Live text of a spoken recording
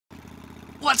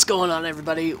What's going on,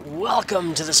 everybody?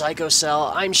 Welcome to the Saiko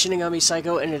Cell. I'm Shinigami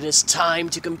Saiko, and it is time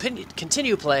to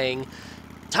continue playing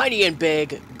Tiny and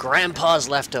Big Grandpa's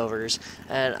Leftovers.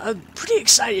 And I'm pretty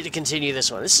excited to continue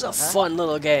this one. This is a fun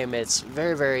little game. It's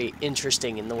very, very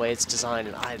interesting in the way it's designed,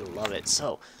 and I love it.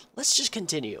 So, let's just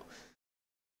continue.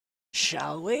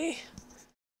 Shall we?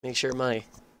 Make sure my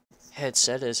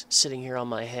headset is sitting here on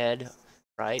my head,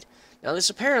 right? Now,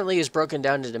 this apparently is broken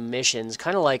down into missions,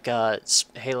 kind of like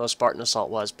Halo Spartan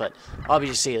Assault was, but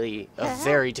obviously a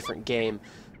very different game.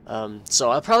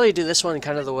 So I'll probably do this one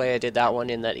kind of the way I did that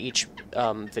one in that each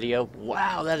video.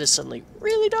 Wow, that is suddenly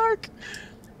really dark.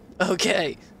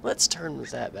 Okay, let's turn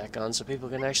that back on so people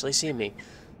can actually see me.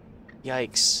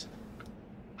 Yikes.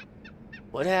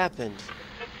 What happened?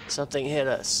 Something hit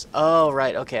us. Oh,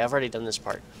 right, okay, I've already done this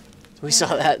part. We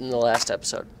saw that in the last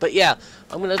episode. But yeah,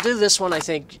 I'm going to do this one, I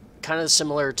think, kind of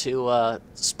similar to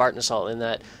Spartan Assault in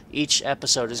that each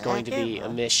episode is going to be a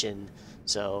mission.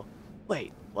 So,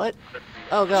 wait, what?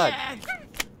 Oh god.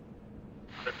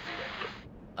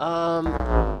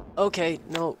 Okay,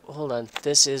 no, hold on.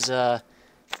 This is,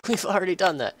 we've already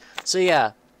done that. So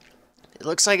yeah, it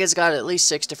looks like it's got at least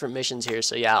 6 different missions here.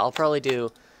 So yeah, I'll probably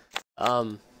do,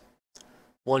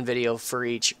 one video for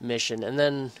each mission, and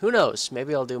then who knows,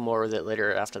 maybe I'll do more with it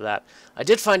later after that. I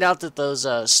did find out that those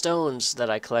stones that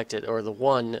I collected, or the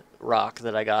one rock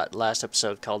that I got last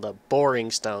episode called a boring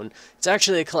stone, it's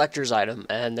actually a collector's item,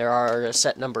 and there are a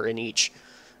set number in each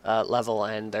level,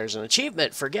 and there's an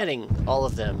achievement for getting all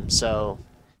of them, so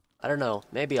I don't know,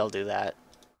 maybe I'll do that.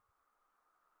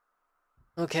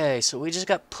 Okay, so we just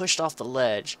got pushed off the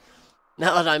ledge.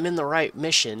 Now that I'm in the right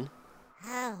mission...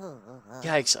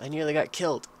 Yikes, I nearly got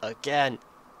killed again.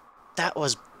 That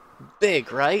was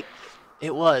big, right?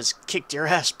 It was. Kicked your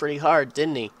ass pretty hard,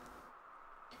 didn't he?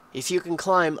 If you can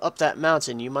climb up that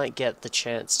mountain, you might get the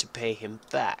chance to pay him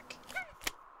back.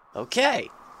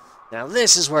 Okay. Now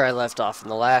this is where I left off in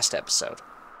the last episode.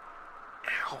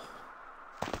 Ow.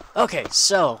 Okay,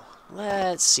 so,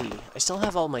 let's see. I still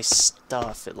have all my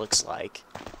stuff, it looks like.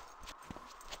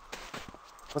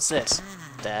 What's this?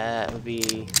 That would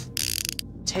be...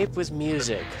 tape with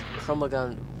music,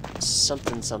 chromagon,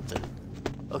 something something.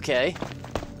 Okay,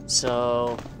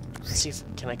 so let's see if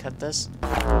can I cut this?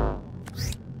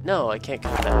 No, I can't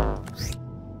cut that.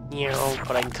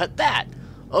 But I can cut that.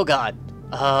 Oh god.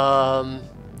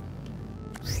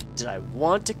 Did I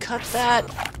want to cut that?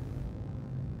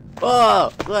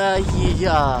 Oh,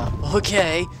 yeah.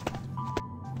 Okay.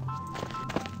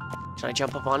 Can I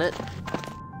jump up on it?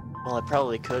 Well, I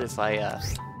probably could if I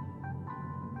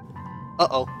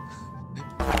Uh-oh.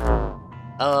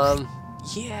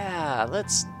 Yeah,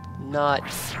 let's not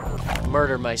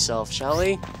murder myself, shall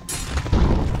we?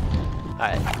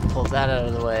 Alright, pull that out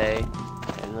of the way.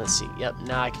 And let's see. Yep,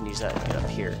 now I can use that to get up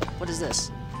here. What is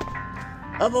this?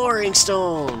 A boring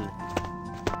stone!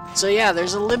 So yeah,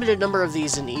 there's a limited number of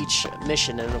these in each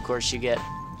mission, and of course you get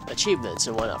achievements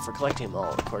and whatnot for collecting them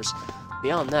all. Of course,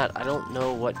 beyond that, I don't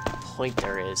know what point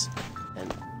there is.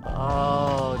 And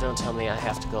oh, don't tell me I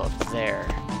have to go up there.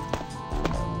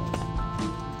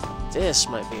 This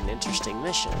might be an interesting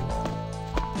mission.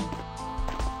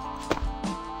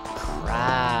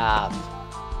 Crap.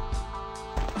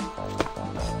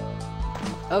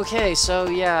 Okay, so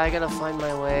yeah, I gotta find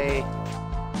my way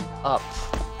up.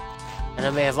 And I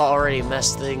may have already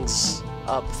messed things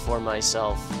up for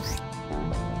myself.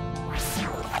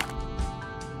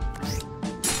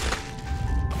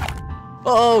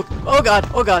 Oh, oh god,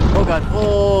 oh god, oh god,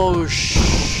 oh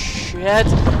shit.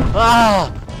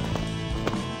 Ah!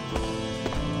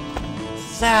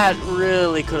 That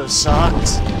really could have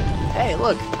sucked. Hey,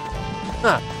 look.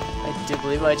 Huh. I do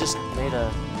believe I just made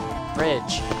a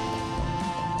bridge.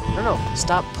 No, no,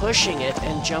 stop pushing it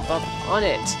and jump up on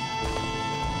it.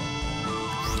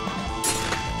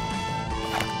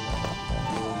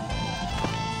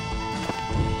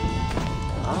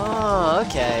 Oh,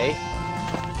 okay.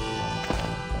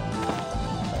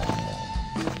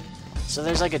 So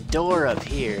there's like a door up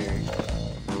here.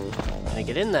 Can I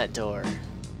get in that door?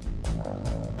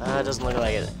 It doesn't look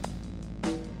like it.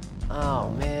 Oh,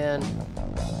 man.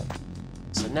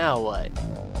 So now what?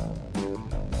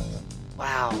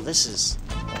 Wow, this is...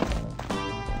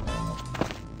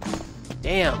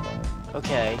 Damn.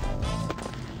 Okay.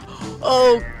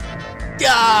 Oh!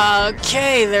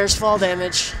 Okay, there's fall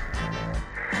damage.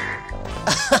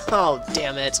 Oh,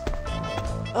 damn it.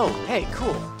 Oh, hey,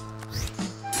 cool.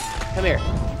 Come here.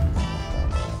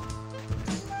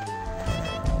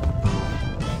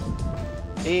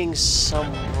 Being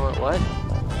somewhat... What?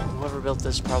 Whoever built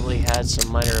this probably had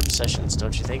some minor obsessions,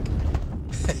 don't you think?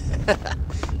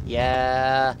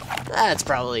 Yeah, that's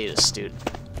probably a student.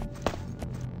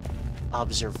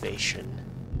 observation.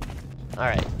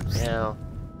 Alright, now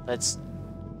let's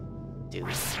do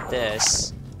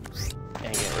this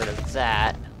and get rid of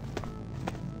that.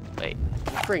 Wait,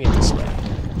 bring it this way.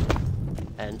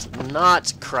 And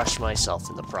not crush myself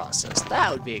in the process.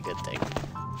 That would be a good thing.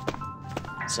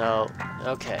 So,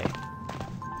 okay.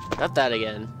 Got that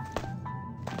again.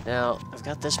 Now, I've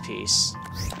got this piece.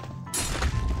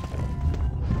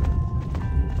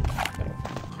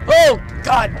 Oh,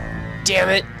 God damn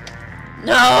it!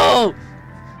 No!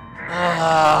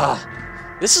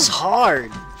 This is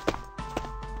hard.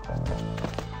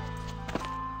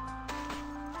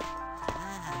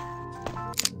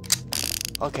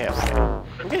 Okay, okay.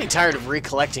 I'm getting tired of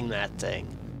recollecting that thing.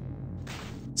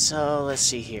 So, let's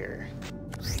see here.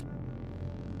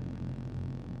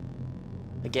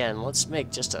 Again, let's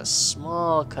make just a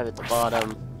small cut at the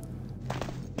bottom.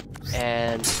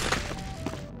 And...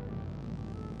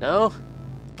 no?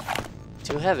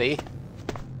 Too heavy.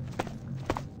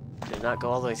 Did it not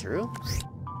go all the way through?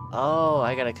 Oh,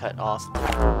 I gotta cut off the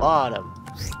bottom.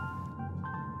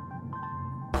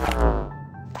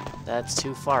 That's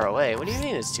too far away. What do you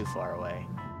mean it's too far away?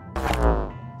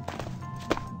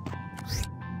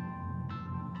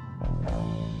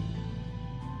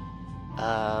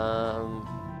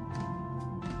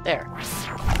 There.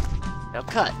 Now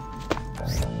cut.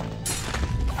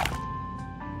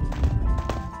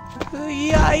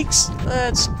 Yikes!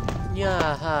 That's...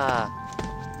 yeah.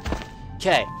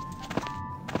 Okay.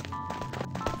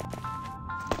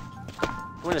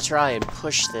 I'm gonna try and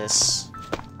push this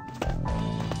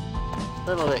a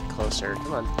little bit closer.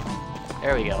 Come on.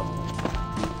 There we go.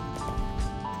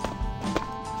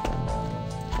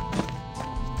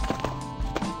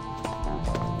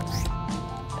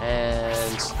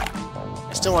 And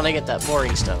I still want to get that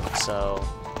boring stone, so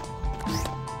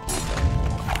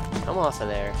come off of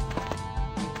there.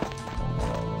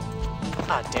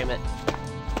 Ah, damn it.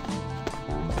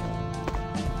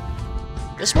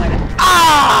 This might...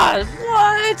 ah!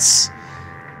 What?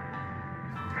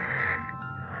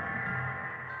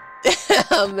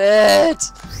 Damn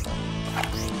it!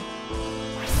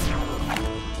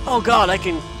 Oh god, I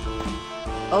can...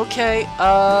 okay,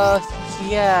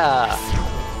 yeah.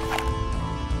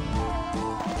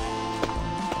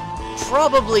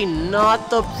 Probably not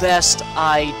the best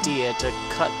idea to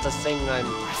cut the thing I'm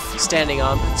standing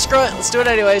on. Screw it, let's do it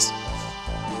anyways.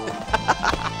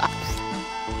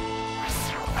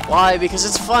 Why? Because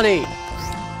it's funny.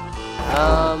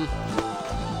 God,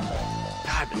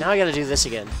 but now I gotta do this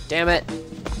again. Damn it.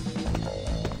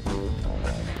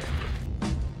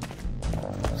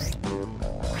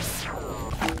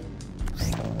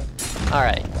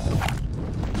 Alright.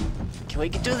 Can we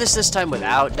do this time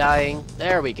without dying?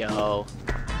 There we go.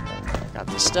 Got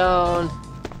the stone.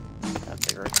 Got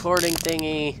the recording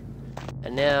thingy.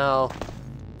 And now...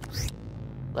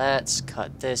 let's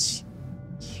cut this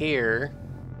here.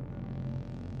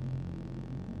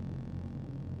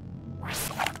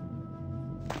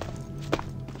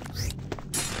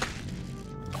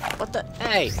 What the...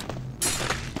 hey!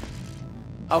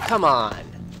 Oh, come on.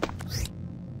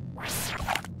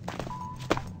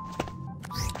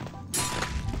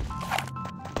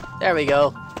 There we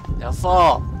go. Now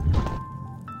fall.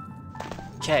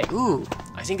 Okay, ooh.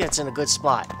 I think that's in a good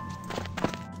spot.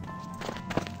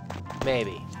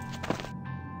 Maybe.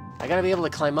 I gotta be able to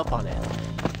climb up on it.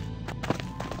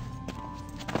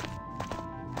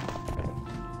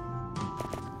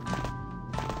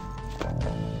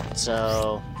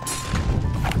 So...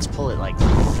 let's pull it like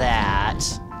that.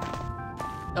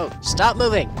 Oh, stop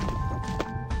moving!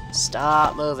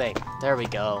 Stop moving. There we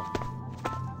go.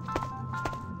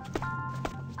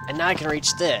 And now I can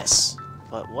reach this.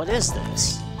 But what is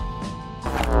this?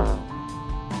 I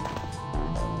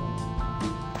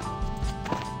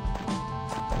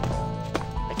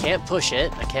can't push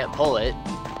it. I can't pull it.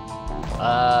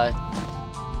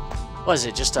 What is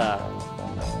it? Just a...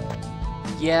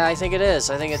 yeah, I think it is.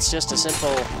 I think it's just a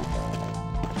simple...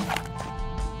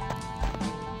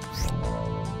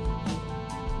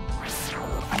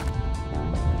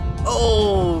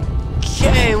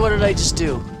 okay, what did I just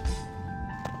do?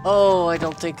 Oh, I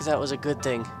don't think that was a good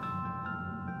thing.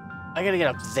 I gotta get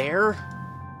up there?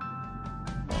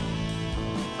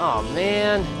 Oh,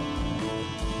 man.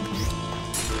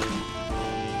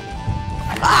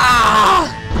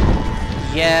 Ah!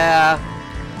 Yeah.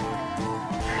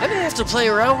 I may have to play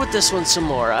around with this one some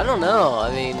more. I don't know.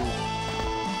 I mean...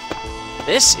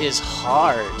 this is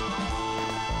hard.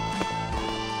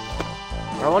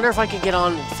 I wonder if I could get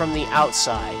on from the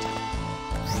outside.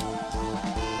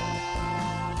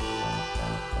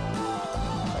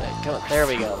 There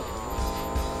we go.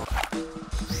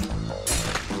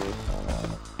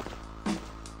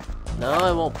 No,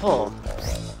 it won't pull.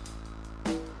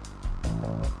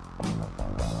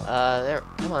 There,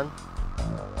 come on.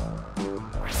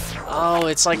 Oh,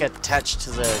 it's like attached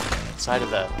to the side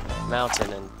of the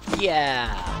mountain, and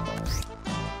yeah!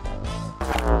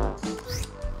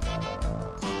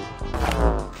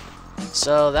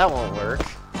 So, that won't work.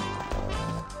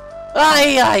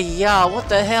 Ay, what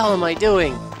the hell am I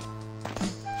doing?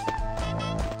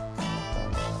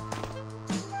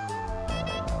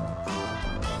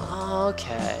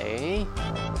 Okay.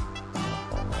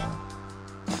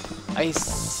 I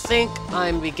think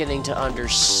I'm beginning to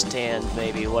understand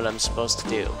maybe what I'm supposed to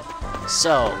do.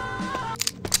 So,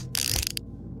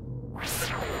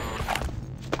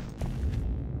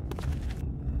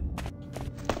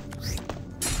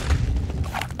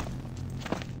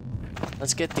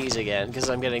 let's get these again, because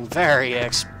I'm getting very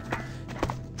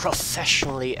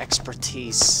professionally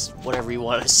expertise, whatever you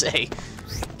want to say.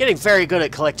 Getting very good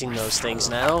at collecting those things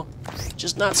now.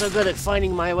 Just not so good at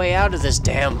finding my way out of this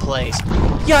damn place.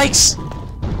 Yikes!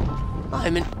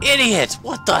 I'm an idiot!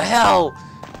 What the hell?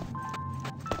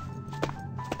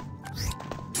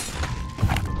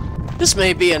 This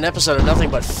may be an episode of nothing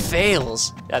but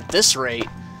fails at this rate.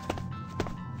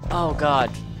 Oh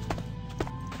god.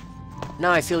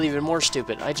 Now I feel even more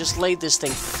stupid. I just laid this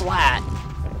thing flat,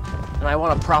 and I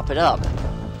want to prop it up.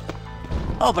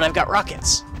 Oh, but I've got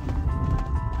rockets.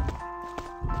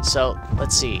 So,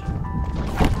 let's see.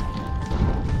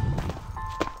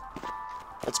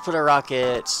 Let's put a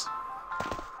rocket...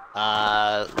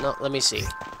 no, let me see.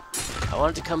 I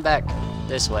want it to come back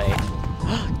this way.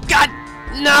 God!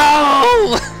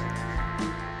 No!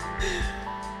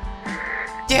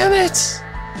 Damn it!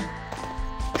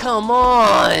 Come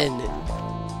on!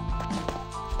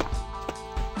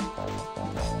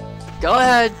 Go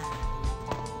ahead.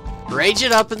 Rage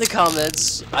it up in the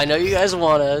comments. I know you guys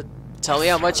wanna. Tell me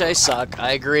how much I suck.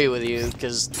 I agree with you,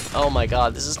 because, oh my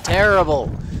god, this is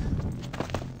terrible.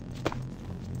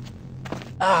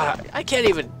 I can't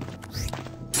even...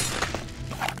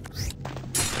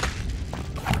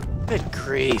 Good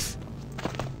grief.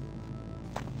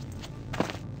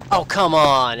 Oh, come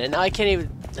on, and I can't even...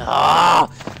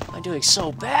 I'm doing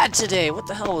so bad today. What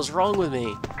the hell was wrong with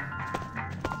me?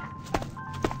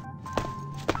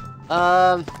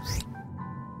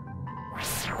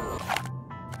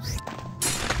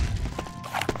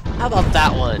 How about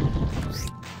that one?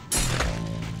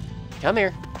 Come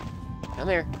here. Come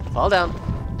here. Fall down.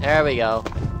 There we go.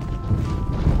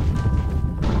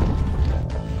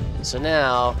 So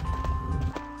now...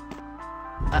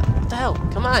 what the hell?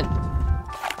 Come on!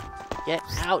 Get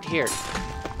out here.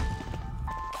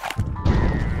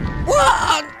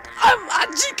 Whoa!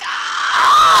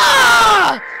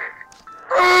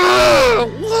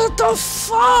 What the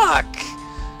fuck?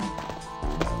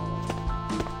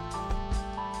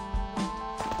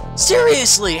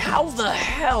 Seriously, how the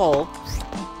hell?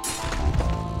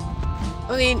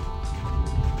 I mean...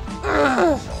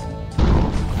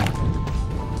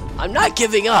 I'm not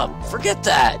giving up. Forget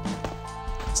that.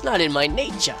 It's not in my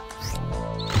nature.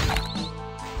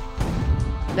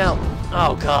 Now,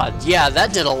 oh god, yeah,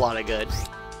 that did a lot of good.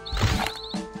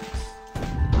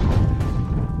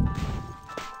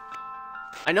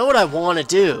 I know what I want to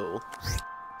do.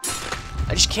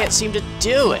 I just can't seem to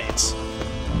do it.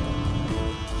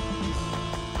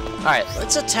 Alright,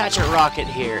 let's attach a rocket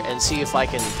here and see if I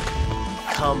can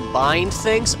combine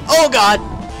things. Oh god!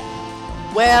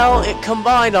 Well, it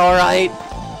combined alright,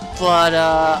 but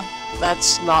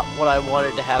that's not what I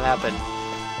wanted to have happen.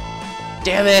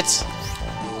 Damn it!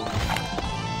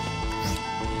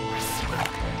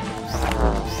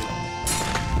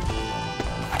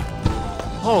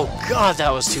 Oh god, that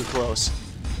was too close.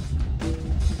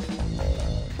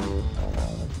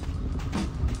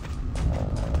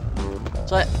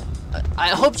 So I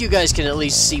hope you guys can at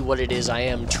least see what it is I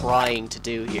am trying to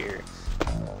do here.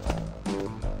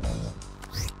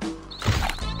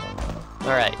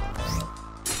 Alright.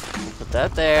 Put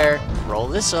that there. Roll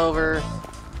this over.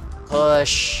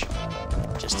 Push.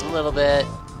 Just a little bit.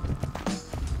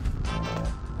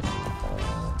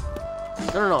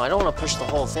 No, I don't want to push the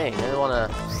whole thing. I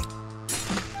want to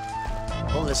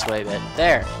pull this way a bit.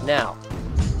 There. Now.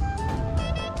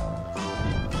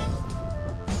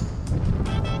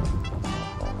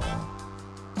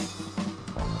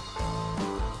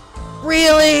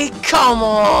 Really? Come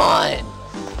on!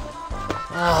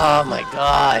 Oh my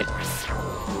god.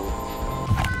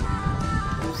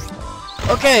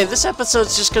 Okay, this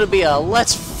episode's just gonna be a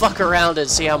let's fuck around and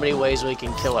see how many ways we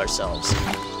can kill ourselves.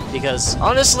 Because,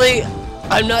 honestly,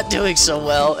 I'm not doing so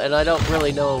well, and I don't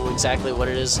really know exactly what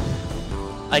it is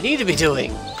I need to be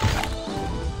doing.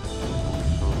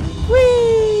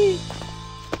 Whee!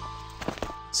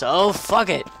 So, fuck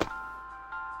it.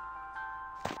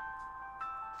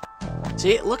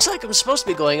 See, it looks like I'm supposed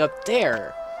to be going up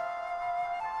there.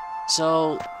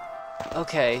 So,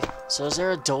 okay. So is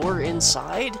there a door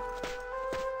inside?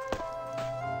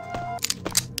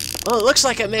 Well, it looks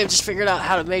like I may have just figured out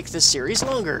how to make this series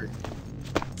longer.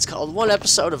 It's called one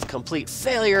episode of complete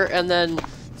failure, and then...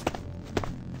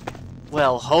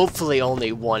 well, hopefully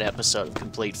only one episode of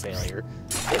complete failure.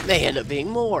 It may end up being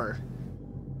more.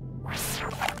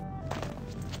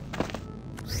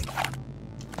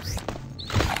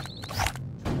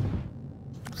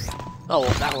 Oh,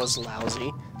 well, that was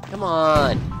lousy. Come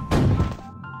on.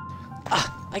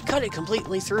 Ah, I cut it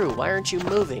completely through. Why aren't you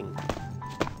moving?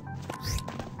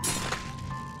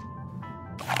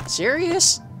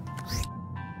 Serious?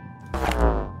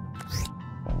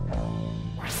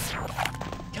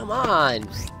 Come on.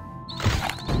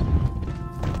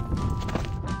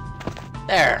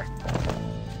 There.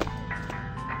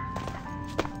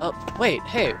 Oh, wait,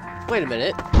 hey, wait a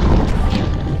minute.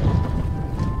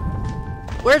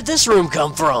 Where'd this room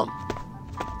come from?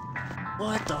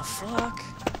 What the fuck?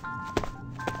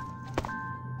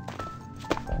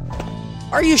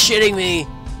 Are you shitting me?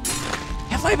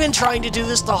 Have I been trying to do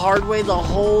this the hard way the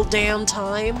whole damn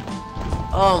time?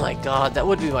 Oh my god, that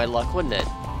would be my luck, wouldn't it?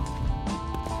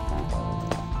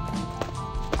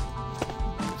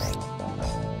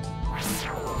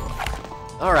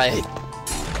 Alright.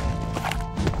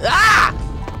 Ah!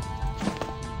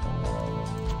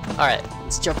 Alright,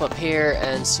 let's jump up here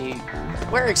and see...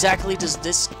 where exactly does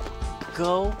this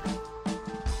go?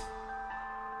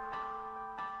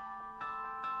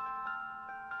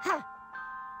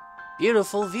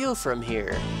 Beautiful view from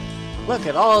here. Look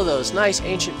at all of those nice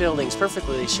ancient buildings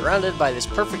perfectly surrounded by this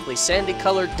perfectly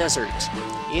sandy-colored desert.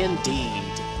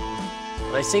 Indeed.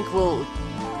 But I think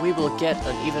we will get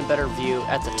an even better view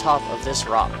at the top of this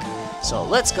rock. So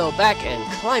let's go back and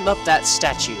climb up that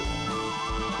statue.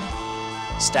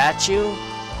 Statue?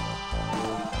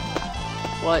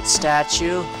 What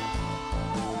statue?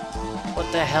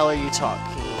 What the hell are you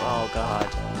talking? Oh god.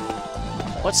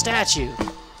 What statue?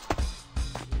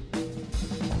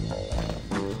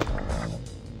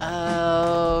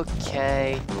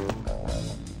 Okay.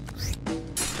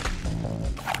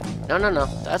 No,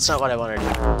 that's not what I want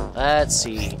to do. Let's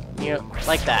see. You know,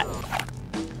 like that.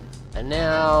 And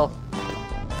now...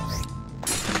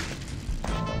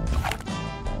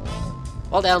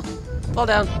 fall down. Fall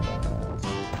down.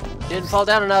 Didn't fall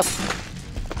down enough.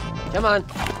 Come on.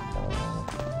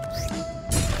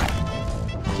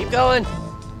 Keep going.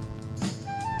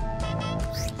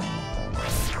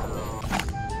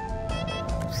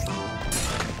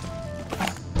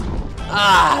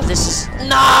 Ah, this is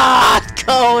not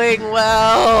going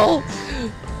well.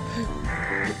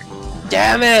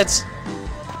 Damn it.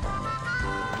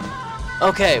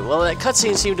 Okay, well that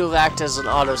cutscene seemed to have acted as an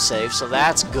autosave, so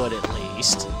that's good at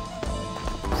least.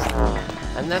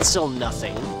 And that's still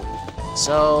nothing.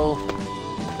 So...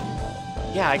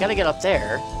 yeah, I gotta get up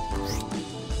there.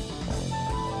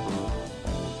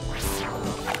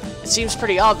 It seems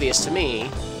pretty obvious to me.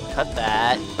 Cut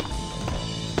that.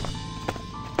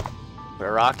 Put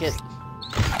a rocket.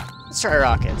 Let's try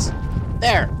rockets.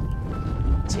 There!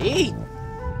 See?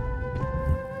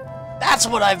 That's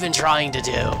what I've been trying to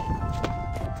do!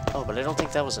 Oh, but I don't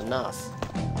think that was enough.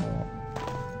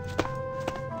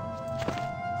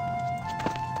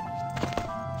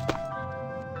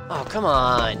 Oh, come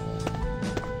on!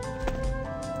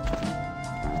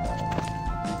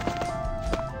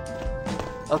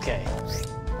 Okay.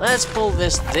 Let's pull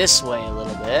this way a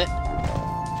little bit.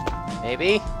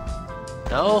 Maybe?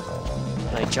 No?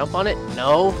 Can I jump on it?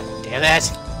 No? Damn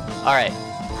it! Alright.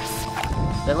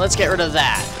 Then let's get rid of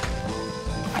that.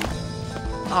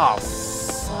 Oh,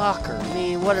 fucker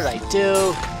me. What did I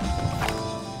do?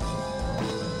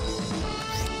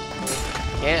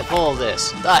 Can't pull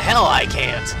this. The hell I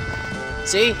can't!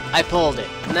 See? I pulled it.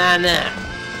 Nah.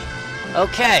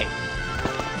 Okay.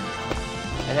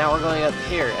 And now we're going up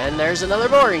here. And there's another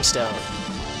boring stone.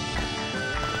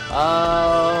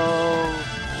 Oh...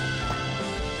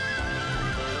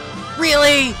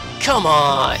 really? Come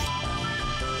on!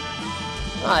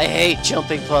 I hate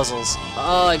jumping puzzles.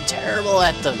 Oh, I'm terrible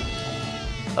at them.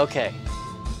 Okay.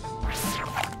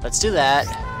 Let's do that.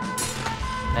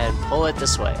 And pull it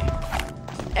this way.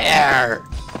 There!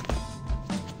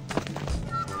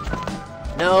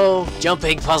 No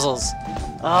jumping puzzles.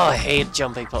 Oh, I hate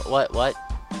jumping What?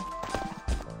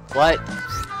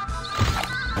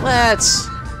 Let's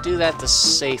do that the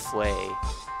safe way.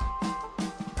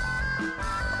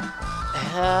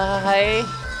 Hi.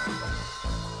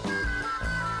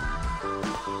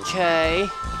 Okay.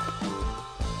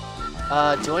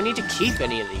 Do I need to keep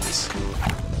any of these?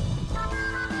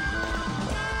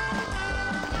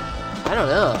 I don't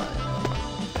know.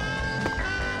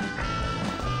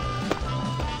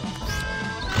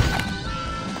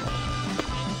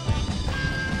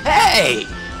 Hey!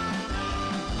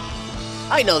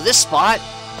 I know this spot.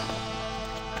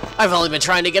 I've only been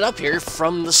trying to get up here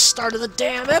from the start of the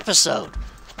damn episode.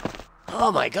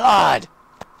 Oh my god.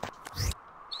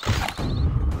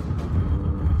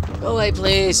 Go away,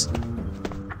 please.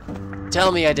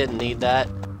 Tell me I didn't need that.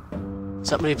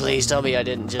 Somebody please tell me I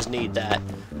didn't just need that.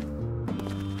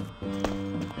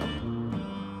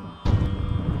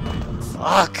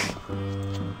 Fuck.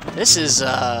 This is,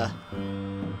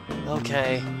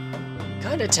 okay.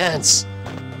 Kinda tense.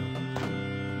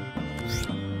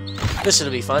 This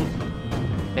should be fun.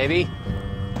 Maybe?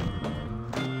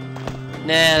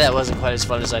 Nah, that wasn't quite as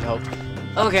fun as I'd hoped.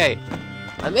 Okay.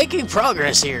 I'm making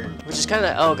progress here, which is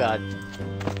kinda... oh god.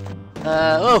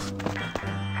 Oh!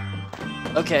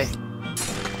 Okay.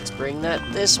 Let's bring that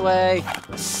this way.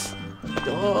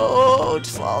 Don't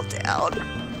fall down.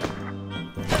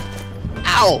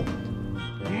 Ow!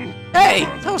 Hey!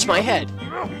 That was my head.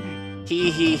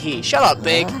 He. Shut up,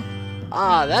 Big.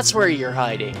 Ah, that's where you're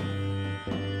hiding.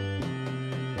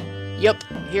 Yep,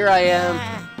 here I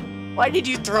am. Why did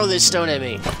you throw this stone at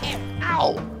me?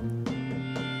 Ow!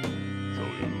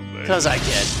 Cause I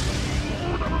can.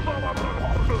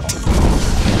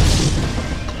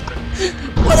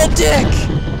 What a dick!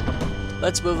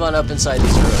 Let's move on up inside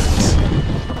these ruins.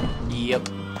 Yep.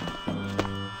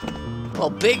 Well,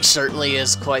 Big certainly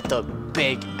is quite the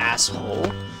big asshole.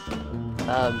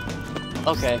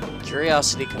 Okay.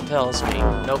 Curiosity compels me.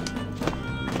 Nope.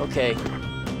 Okay.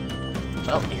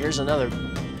 Well, here's another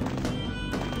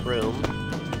room.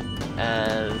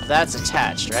 And that's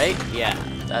attached, right? Yeah,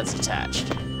 that's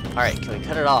attached. Alright, can we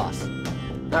cut it off?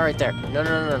 Not right there. No.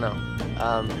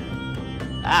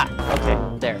 Okay,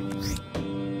 there.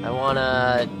 I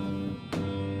wanna...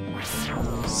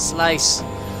 slice.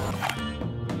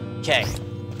 Okay.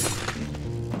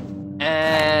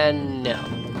 And no.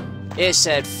 It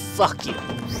said, fuck you.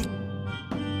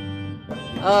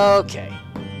 Okay.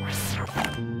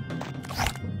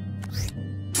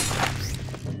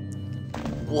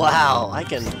 Wow, I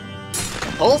can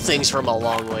pull things from a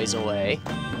long ways away.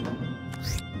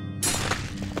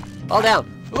 Fall down.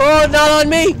 Oh, not on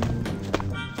me!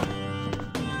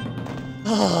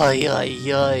 Ay,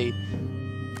 ay, ay.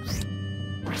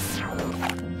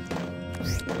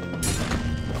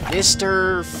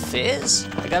 Mr. Fizz?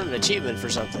 I got an achievement for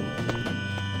something.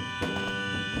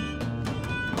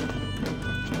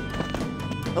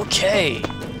 Okay.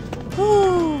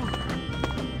 Woo.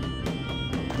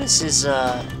 This is,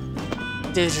 I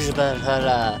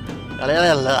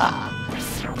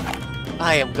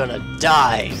am gonna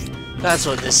die. That's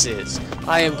what this is.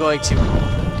 I am going to...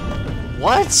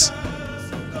 What?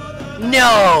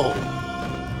 No!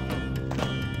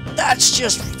 That's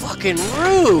just fucking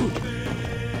rude!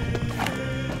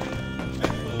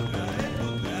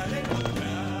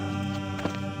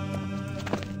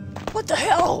 What the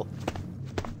hell?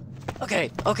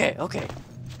 Okay.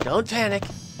 Don't panic.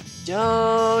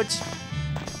 Don't...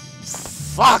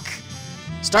 Fuck!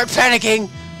 Start panicking!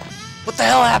 What the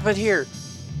hell happened here?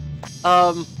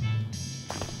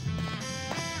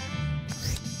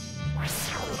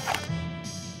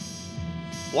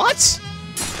 What?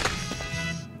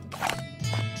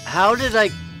 How did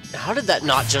that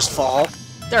not just fall?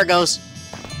 There it goes.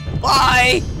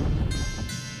 Bye!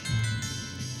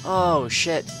 Oh,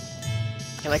 shit.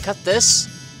 Can I cut this?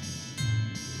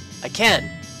 I can.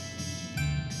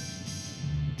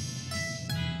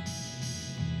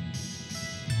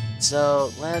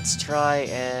 So, let's try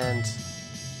and...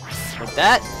 like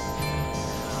that?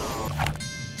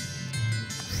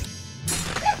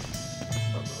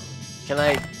 Can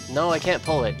I... No, I can't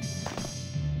pull it.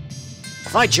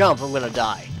 If I jump, I'm gonna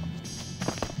die.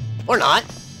 Or not.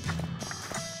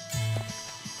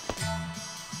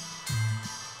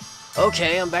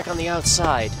 Okay, I'm back on the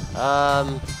outside.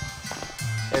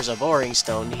 There's a boring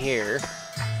stone here.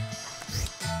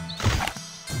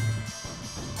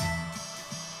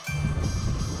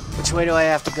 Which way do I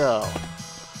have to go?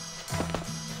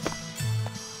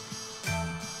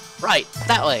 Right,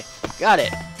 that way. Got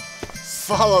it.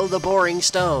 Follow the boring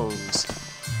stones.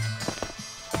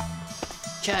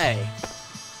 Okay.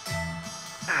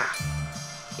 Ah.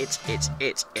 Itch.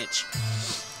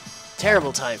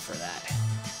 Terrible time for that.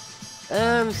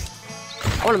 I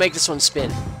want to make this one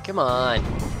spin. Come on.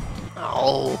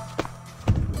 Oh.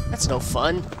 That's no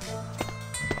fun.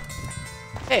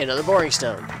 Hey, another boring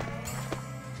stone.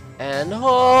 And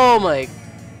oh my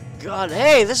god.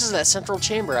 Hey, this is that central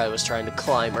chamber I was trying to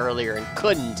climb earlier and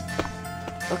couldn't.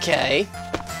 Okay.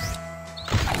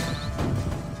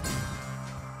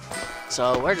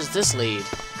 So, where does this lead?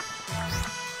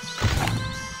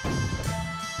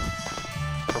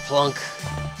 Kerplunk.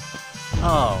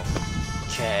 Oh.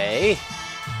 Okay.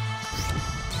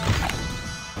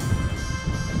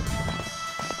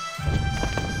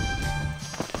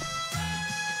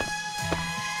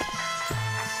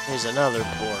 Here's another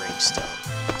boring stone.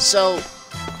 So,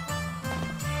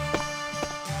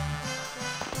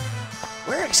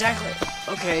 where exactly?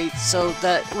 Okay, so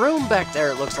that room back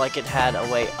there looks like it had a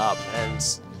way up, and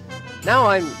now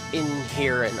I'm in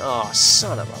here and, oh,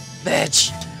 son of a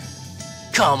bitch!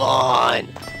 Come on!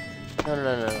 No, no,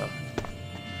 no, no, no.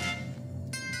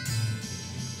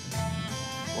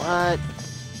 What?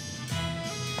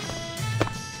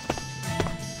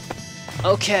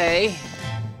 Okay.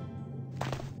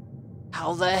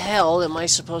 How the hell am I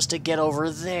supposed to get over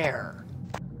there?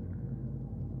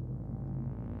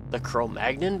 The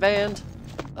Cro-Magnon band?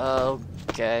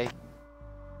 Okay.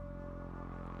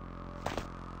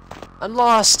 I'm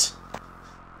lost!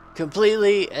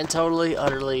 Completely and totally,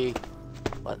 utterly...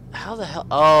 What? How the hell?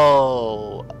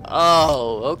 Oh!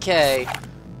 Oh, okay.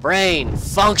 Brain,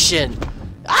 function!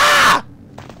 Ah!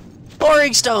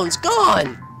 Boring stones,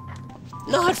 gone!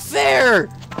 Not fair!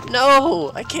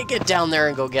 No! I can't get down there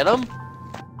and go get them.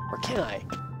 Or can I?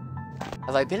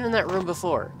 Have I been in that room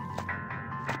before?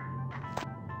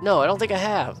 No, I don't think I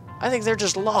have. I think they're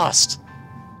just lost.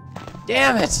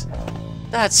 Damn it!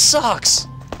 That sucks!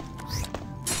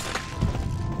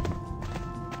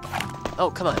 Oh,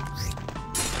 come on.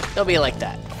 Don't be like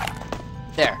that.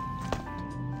 There.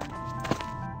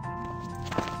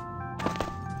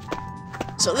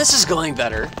 So this is going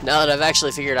better, now that I've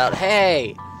actually figured out,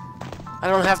 hey! I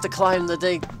don't have to climb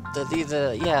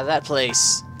yeah, that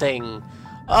place thing.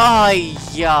 Oh,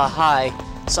 yeah, hi.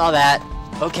 Saw that.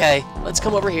 Okay, let's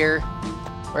come over here,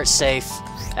 where it's safe,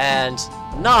 and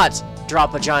not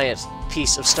drop a giant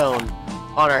piece of stone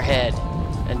on our head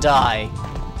and die,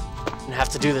 and have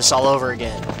to do this all over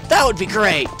again. That would be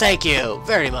great! Thank you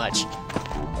very much.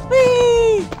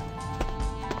 Whee!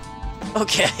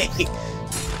 Okay.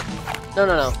 No,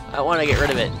 no, no. I want to get rid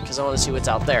of it, because I want to see what's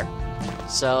out there.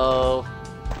 So...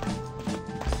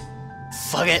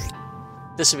 fuck it.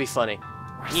 This would be funny.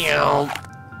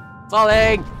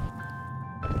 Falling!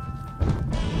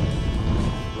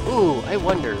 Ooh, I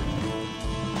wonder.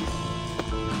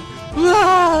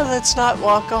 Ah, let's not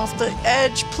walk off the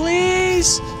edge,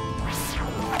 please!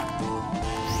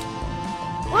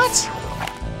 What?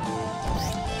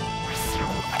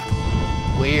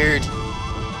 Weird.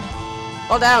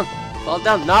 Fall down! Fall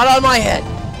down, not on my head!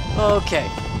 Okay,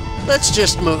 let's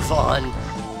just move on.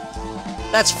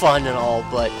 That's fun and all,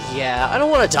 but yeah, I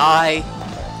don't want to die.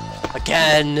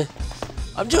 Again.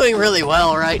 I'm doing really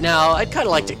well right now. I'd kind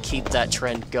of like to keep that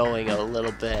trend going a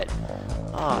little bit.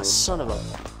 Ah, oh, son of a...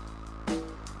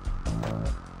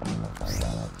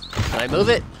 Can I move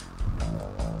it?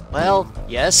 Well,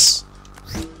 yes.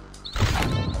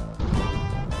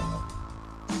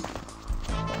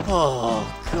 Oh,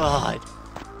 God.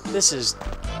 This is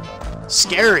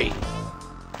scary.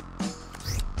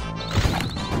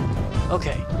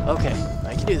 Okay, okay.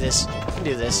 I can do this. I can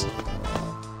do this.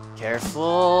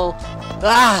 Careful.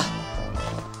 Ah!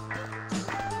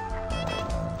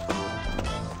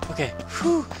 Okay.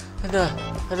 Whew.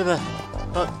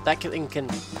 Oh, that thing can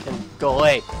go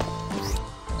away.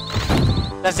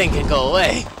 That thing can go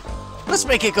away. Let's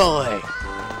make it go away.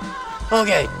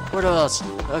 Okay. What else?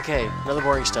 Okay. Another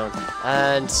boring stone.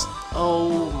 And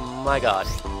oh my God.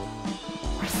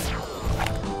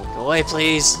 Go away,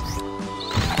 please.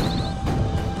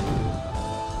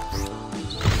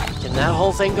 Can that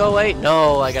whole thing go away?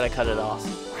 No, I gotta cut it off.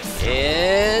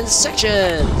 In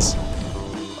sections!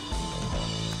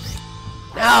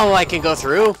 Now I can go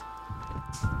through!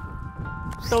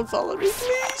 Don't fall on me,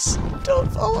 please!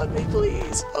 Don't fall on me,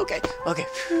 please! Okay, okay.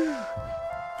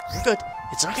 We're good.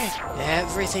 It's okay.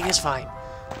 Everything is fine.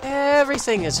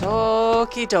 Everything is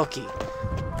okie dokie.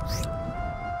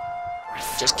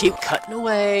 Just keep cutting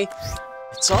away.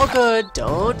 It's all good.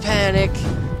 Don't panic.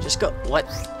 Just go. What?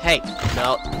 Hey.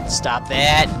 No. Stop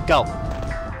it. Go.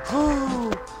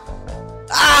 Whew.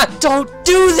 Ah! Don't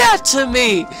do that to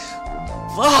me!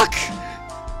 Fuck!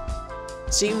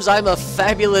 Seems I'm a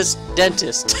fabulous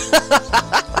dentist.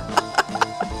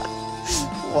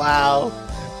 Wow.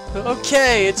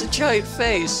 Okay, it's a giant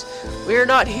face. We're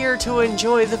not here to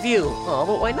enjoy the view. Oh,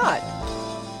 but why not?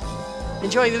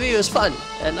 Enjoying the view is fun,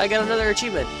 and I got another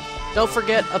achievement. Don't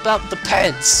forget about the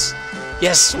pants.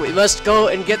 Yes, we must go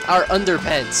and get our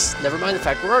underpants. Never mind the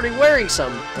fact we're already wearing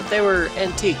some, but they were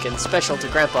antique and special to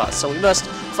Grandpa, so we must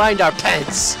find our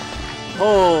pants.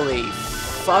 Holy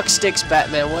fuck sticks,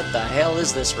 Batman, what the hell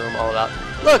is this room all about?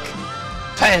 Look!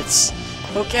 Pants!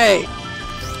 Okay.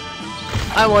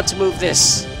 I want to move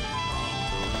this.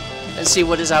 And see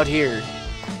what is out here.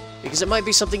 Because it might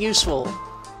be something useful.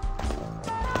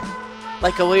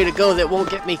 Like a way to go that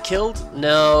won't get me killed?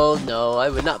 No, no, I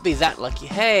would not be that lucky.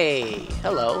 Hey,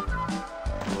 hello.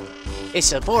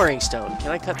 It's a boring stone. Can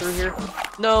I cut through here?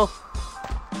 No.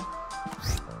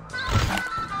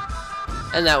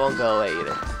 And that won't go away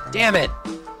either. Damn it!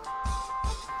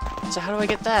 So how do I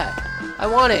get that? I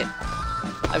want it.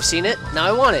 I've seen it. Now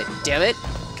I want it. Damn it.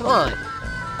 Come on.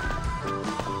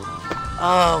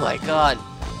 Oh my god.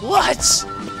 What?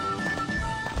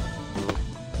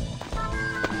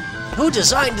 Who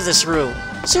designed this room?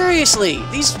 Seriously,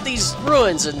 these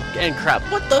ruins and crap.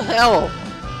 What the hell?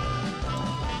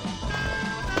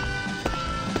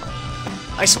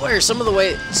 I swear, some of the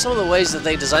ways that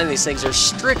they design these things are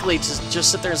strictly to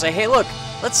just sit there and say, "Hey, look,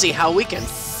 let's see how we can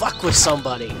fuck with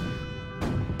somebody."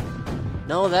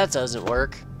 No, that doesn't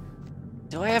work.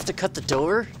 Do I have to cut the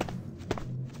door?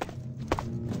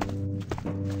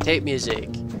 Tape music.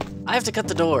 I have to cut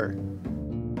the door.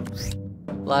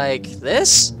 Like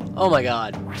this? Oh my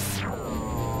god.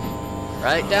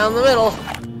 Right down the middle.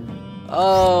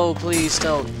 Oh, please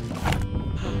don't.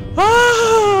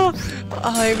 Ah!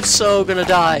 I'm so gonna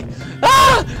die.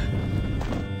 Ah!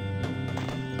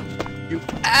 You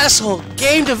asshole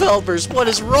game developers, what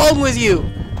is wrong with you?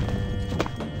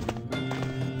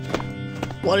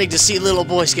 Wanting to see little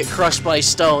boys get crushed by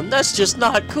stone, that's just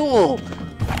not cool.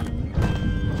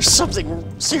 There's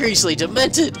something seriously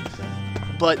demented.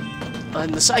 But I'm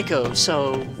the Saiko,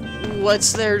 so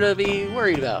what's there to be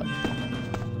worried about?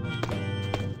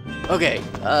 Okay,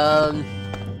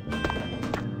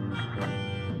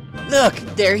 look,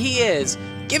 there he is.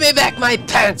 Give me back my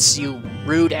pants, you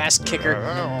rude-ass kicker.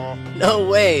 No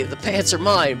way, the pants are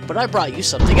mine, but I brought you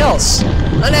something else.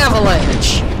 An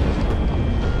avalanche.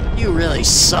 You really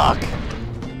suck.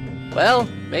 Well,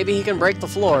 maybe he can break the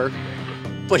floor,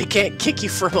 but he can't kick you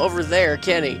from over there,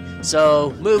 can he?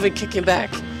 So, move and kick him back.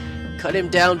 Cut him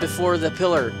down before the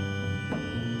pillar.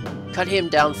 Cut him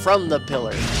down from the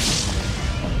pillar.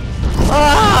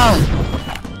 Ah!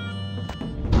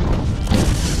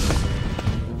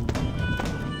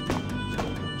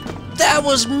 That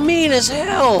was mean as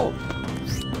hell!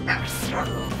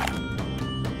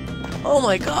 Oh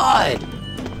my god!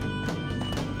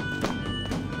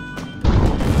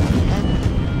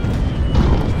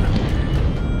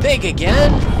 Big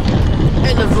again?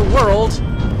 End of the world?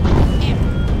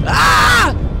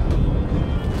 Ah!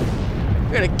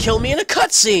 You're gonna kill me in a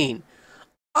cutscene!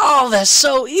 Oh, that's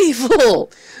so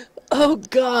evil! Oh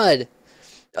god!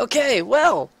 Okay,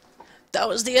 well, that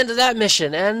was the end of that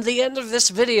mission, and the end of this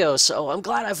video, so I'm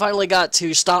glad I finally got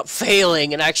to stop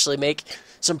failing and actually make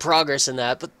some progress in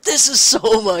that, but this is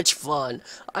so much fun.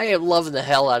 I am loving the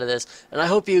hell out of this, and I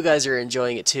hope you guys are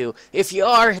enjoying it too. If you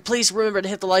are, please remember to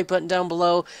hit the like button down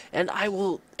below, and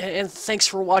and thanks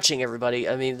for watching, everybody.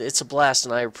 I mean, it's a blast,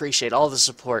 and I appreciate all the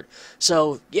support.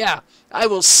 So, yeah, I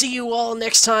will see you all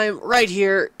next time right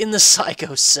here in the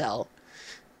Saiko Cell.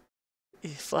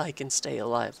 If I can stay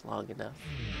alive long enough.